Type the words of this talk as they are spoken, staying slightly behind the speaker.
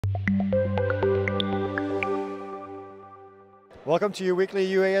Welcome to your weekly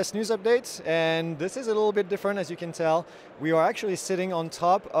UAS news update, and this is a little bit different. As you can tell, we are actually sitting on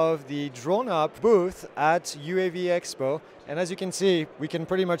top of the Drone Up booth at UAV Expo, and as you can see, we can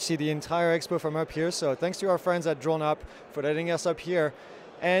pretty much see the entire expo from up here, so thanks to our friends at Drone Up for letting us up here.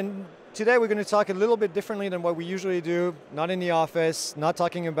 And today we're going to talk a little bit differently than what we usually do, not in the office, not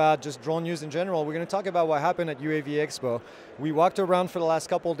talking about just drone news in general. We're going to talk about what happened at UAV Expo. We walked around for the last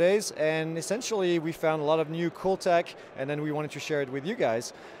couple of days, and essentially we found a lot of new cool tech, and then we wanted to share it with you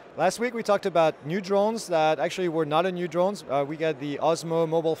guys. Last week we talked about new drones that actually were not a new drones. We got the Osmo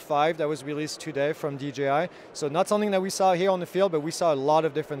Mobile 5 that was released today from DJI. So not something that we saw here on the field, but we saw a lot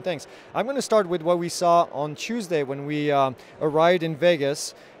of different things. I'm going to start with what we saw on Tuesday when we arrived in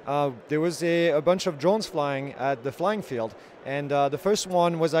Vegas. There was a bunch of drones flying at the flying field, and the first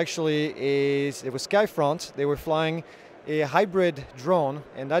one was actually it was Skyfront. They were flying a hybrid drone,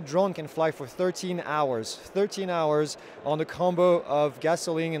 and that drone can fly for 13 hours. 13 hours on a combo of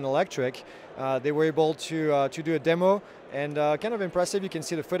gasoline and electric. They were able to do a demo, and kind of impressive. You can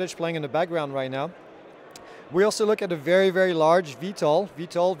see the footage playing in the background right now. We also look at a very, very large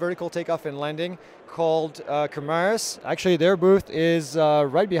VTOL, vertical takeoff and landing, called Commercial. Actually, their booth is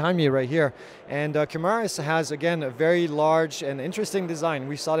right behind me right here. And Commercial has, again, a very large and interesting design.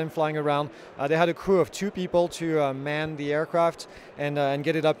 We saw them flying around. They had a crew of 2 people to man the aircraft and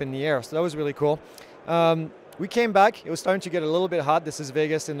get it up in the air. So that was really cool. We came back. It was starting to get a little bit hot. This is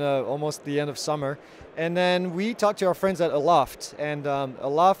Vegas in almost the end of summer. And then we talked to our friends at Aloft. And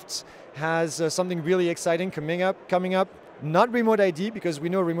Aloft has something really exciting coming up. Not remote ID, because we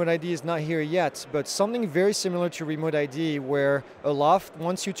know remote ID is not here yet, but something very similar to remote ID, where Aloft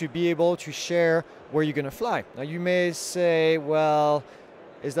wants you to be able to share where you're going to fly. Now you may say, well,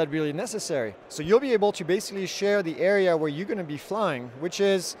 is that really necessary? So you'll be able to basically share the area where you're going to be flying, which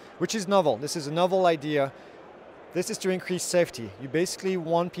is novel. This is a novel idea. This is to increase safety. You basically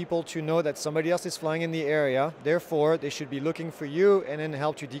want people to know that somebody else is flying in the area, therefore they should be looking for you and then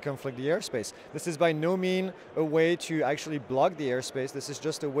help to deconflict the airspace. This is by no means a way to actually block the airspace. This is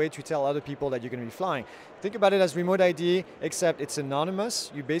just a way to tell other people that you're going to be flying. Think about it as remote ID, except it's anonymous.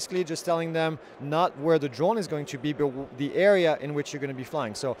 You're basically just telling them not where the drone is going to be, but the area in which you're going to be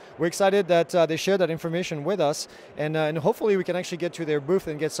flying. So we're excited that they share that information with us, and hopefully we can actually get to their booth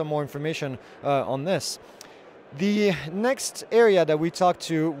and get some more information on this. The next area that we talked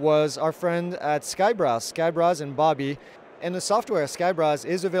to was our friend at Skybraz and Bobby. And the software Skybraz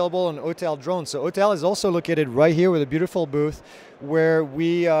is available on Hotel Drone. So Hotel is also located right here with a beautiful booth where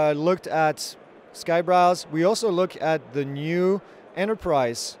we looked at Skybraz. We also look at the new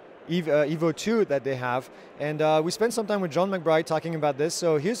Enterprise Evo 2 that they have. And we spent some time with John McBride talking about this.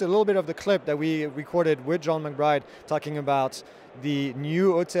 So here's a little bit of the clip that we recorded with John McBride talking about the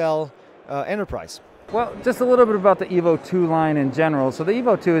new Hotel Enterprise. Well, just a little bit about the Evo 2 line in general. So the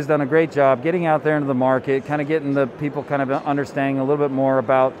Evo 2 has done a great job getting out there into the market, kind of getting the people kind of understanding a little bit more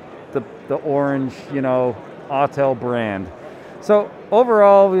about the orange, Autel brand. So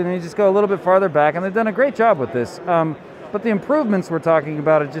overall, you just go a little bit farther back, and they've done a great job with this. But the improvements we're talking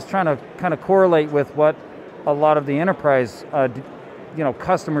about are just trying to kind of correlate with what a lot of the enterprise,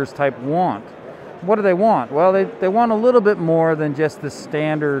 customers type want. What do they want? Well, they want a little bit more than just the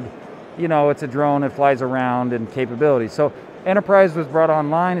standard, it's a drone, it flies around, and capability. So Enterprise was brought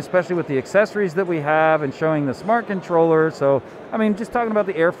online, especially with the accessories that we have and showing the smart controller. So, just talking about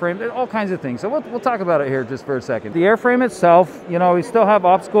the airframe, all kinds of things. So we'll talk about it here just for a second. The airframe itself, we still have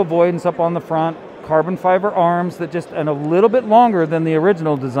obstacle avoidance up on the front, carbon fiber arms and a little bit longer than the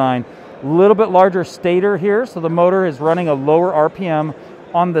original design. A little bit larger stator here, so the motor is running a lower RPM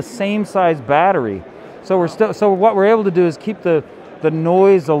on the same size battery. So what we're able to do is keep the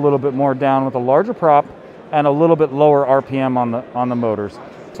noise a little bit more down with a larger prop and a little bit lower RPM on the motors.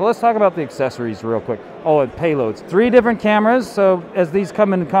 So let's talk about the accessories real quick. Oh, and payloads. 3 different cameras. So as these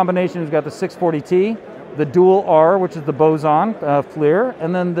come in combination, we've got the 640T, the Dual R, which is the boson FLIR,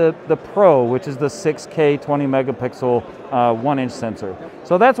 and then the Pro, which is the 6K 20 megapixel 1-inch sensor.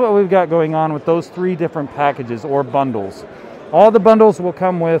 So that's what we've got going on with those 3 different packages or bundles. All the bundles will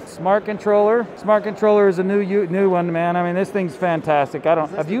come with smart controller. Smart controller is a new one, man. this thing's fantastic.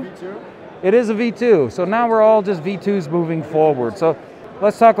 Have you? V2? It is a V2. So now we're all just V2s moving forward. So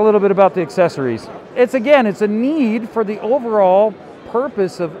let's talk a little bit about the accessories. It's a need for the overall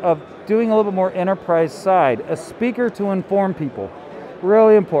purpose of doing a little bit more enterprise side. A speaker to inform people,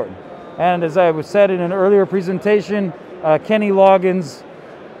 really important. And as I was said in an earlier presentation, Kenny Loggins'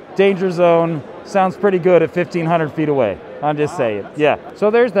 danger zone sounds pretty good at 1,500 feet away. I'm just saying. Yeah. So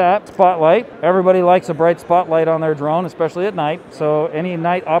there's that spotlight. Everybody likes a bright spotlight on their drone, especially at night. So any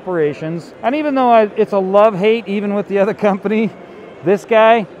night operations. And even though it's a love-hate, even with the other company, this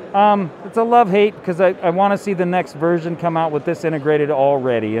guy, it's a love-hate because I want to see the next version come out with this integrated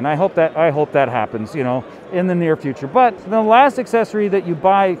already. And I hope that happens, you know, in the near future. But the last accessory that you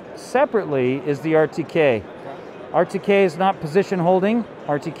buy separately is the RTK. RTK is not position holding.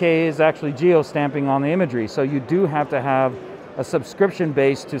 RTK is actually geo-stamping on the imagery. So you do have to have a subscription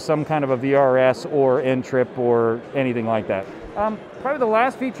base to some kind of a VRS or N-Trip or anything like that. Probably the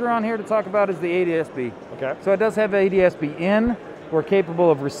last feature on here to talk about is the Adsb. Okay. So it does have Adsb in. We're capable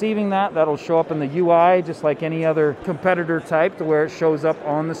of receiving that. That'll show up in the UI just like any other competitor type, to where it shows up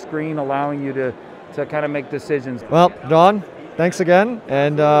on the screen, allowing you to kind of make decisions. Well, Don, thanks again,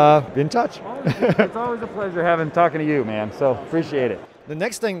 and be in touch. It's always a pleasure talking to you, man. So appreciate it. The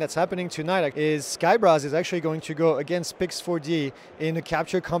next thing that's happening tonight is Skybras is actually going to go against Pix4D in a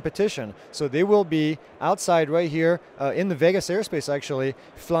capture competition. So they will be outside right here in the Vegas airspace, actually,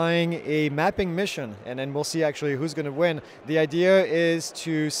 flying a mapping mission. And then we'll see actually who's going to win. The idea is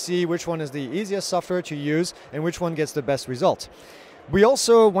to see which one is the easiest software to use and which one gets the best result. We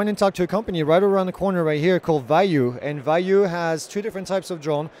also went and talked to a company right around the corner right here called Vayu, and Vayu has two different types of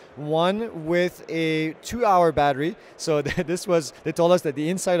drone. One with a 2-hour battery. So they told us that the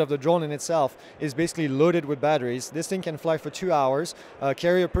inside of the drone in itself is basically loaded with batteries. This thing can fly for 2 hours,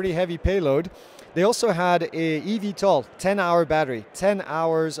 carry a pretty heavy payload. They also had a eVTOL, 10-hour battery, 10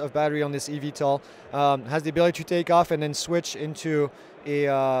 hours of battery on this eVTOL. Has the ability to take off and then switch into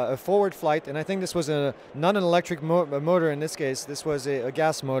a forward flight, and I think this was not an electric motor in this case. This was a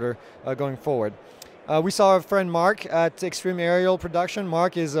gas motor going forward. We saw our friend Mark at Extreme Aerial Production.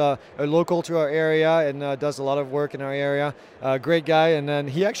 Mark is a local to our area and does a lot of work in our area. Great guy, and then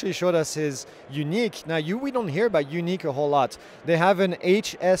he actually showed us his Unique. Now we don't hear about Unique a whole lot. They have an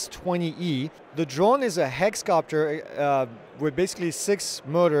HS20E. The drone is a hexcopter with basically 6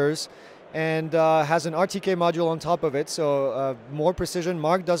 motors, and has an RTK module on top of it, so more precision.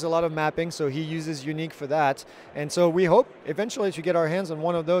 Mark does a lot of mapping, so he uses Unique for that. And so we hope eventually to get our hands on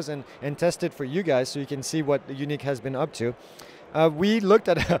one of those and test it for you guys so you can see what the Unique has been up to. We looked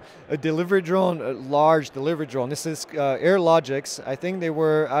at a delivery drone, a large delivery drone. This is AirLogix. I think they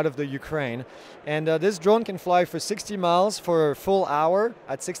were out of the Ukraine. And this drone can fly for 60 miles for a full hour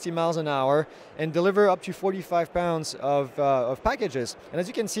at 60 miles an hour and deliver up to 45 pounds of packages. And as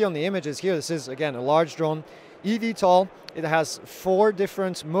you can see on the images here, this is, again, a large drone. eVTOL, it has 4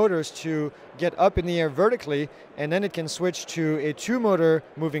 different motors to get up in the air vertically, and then it can switch to a 2-motor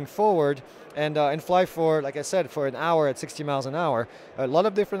moving forward and fly for, like I said, for an hour at 60 miles an hour. A lot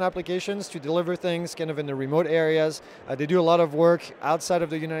of different applications to deliver things kind of in the remote areas. They do a lot of work outside of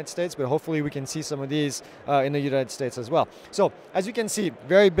the United States, but hopefully we can see some of these in the United States as well. So as you can see,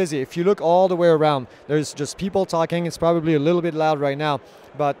 very busy. If you look all the way around, there's just people talking. It's probably a little bit loud right now,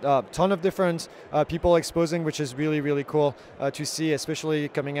 but a ton of different people exposing, which is really, really cool to see, especially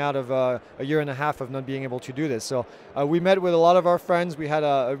coming out of a year and a half of not being able to do this. So we met with a lot of our friends. We had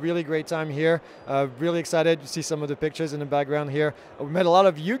a really great time here. Really excited to see some of the pictures in the background here. We met a lot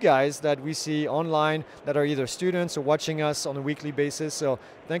of you guys that we see online that are either students or watching us on a weekly basis. So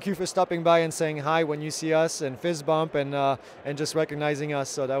thank you for stopping by and saying hi when you see us, and fist bump and just recognizing us.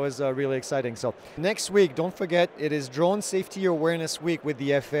 So that was really exciting. So next week, don't forget, it is Drone Safety Awareness Week with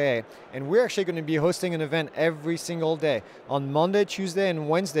the FAA, and we're actually going to be hosting an event every single day. On Monday, Tuesday, and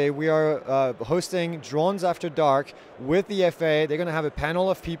Wednesday, we are hosting Drones After Dark with the FAA. They're going to have a panel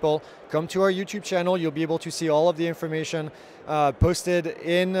of people. Come to our YouTube channel. You'll be able to see all of the information posted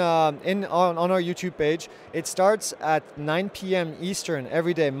on our YouTube page. It starts at 9 p.m. Eastern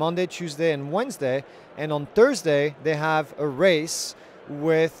every day, Monday, Tuesday, and Wednesday. And on Thursday, they have a race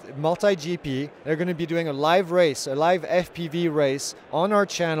with multi-GP. They're going to be doing a live race, a live FPV race on our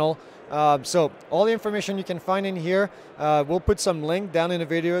channel. So all the information you can find in here. We'll put some link down in the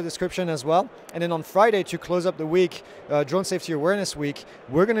video description as well. And then on Friday, to close up the week, Drone Safety Awareness Week,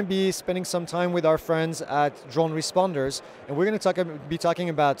 we're going to be spending some time with our friends at Drone Responders, and we're going to be talking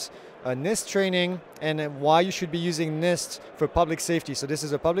about NIST training and why you should be using NIST for public safety. So this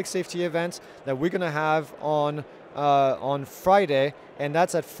is a public safety event that we're going to have on Friday, and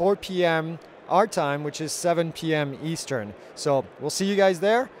that's at 4 p.m. our time, which is 7 p.m. Eastern. So we'll see you guys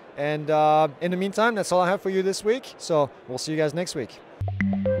there. And in the meantime, that's all I have for you this week. So we'll see you guys next week.